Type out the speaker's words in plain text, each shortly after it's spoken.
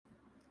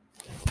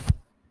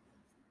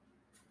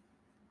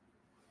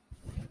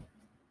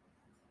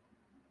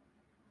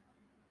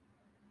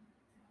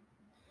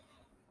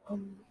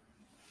Um,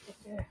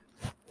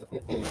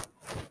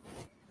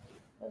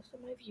 Most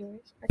of my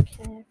viewers are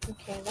from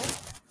Canada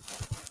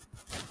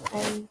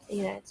and the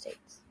United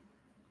States.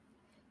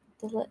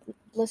 The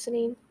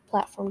listening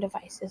platform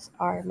devices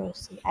are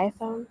mostly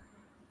iPhone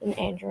and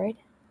Android.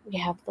 We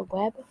have the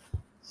web,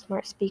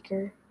 smart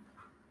speaker,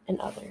 and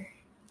other.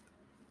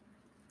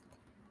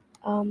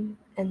 And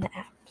the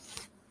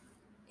apps.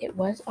 It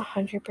was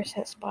 100%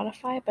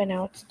 Spotify, but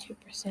now it's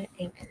 2%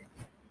 Anchor.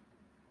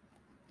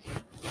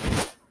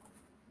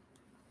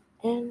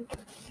 And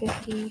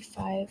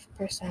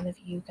 55% of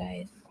you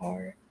guys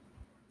are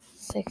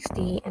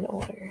 60 and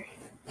older.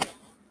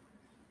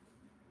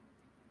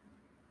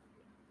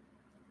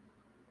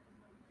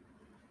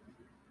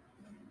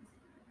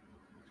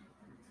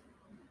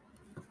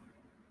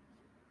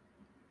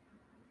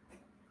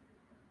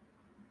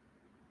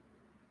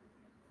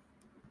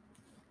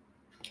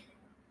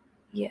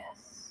 Yes.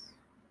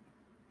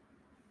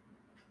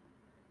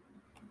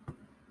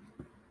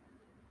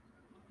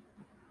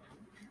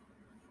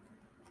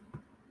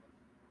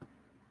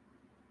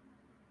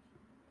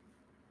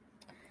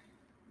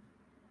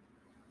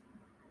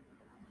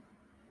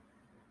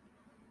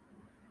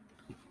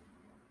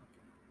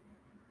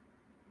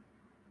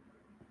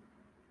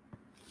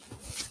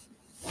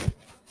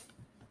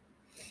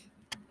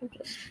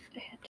 I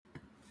had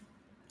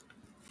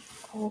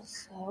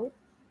also,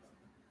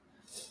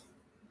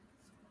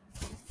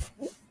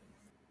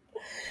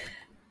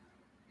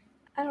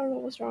 I don't know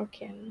what's wrong with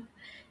Canada.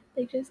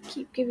 They just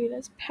keep giving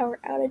us power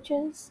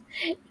outages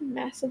and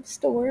massive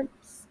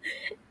storms.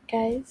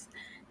 Guys,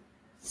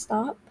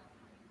 stop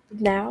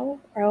now,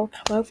 or I'll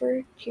come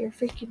over to your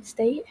freaking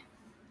state.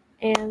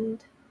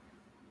 And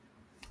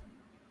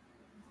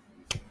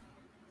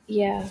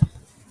yeah.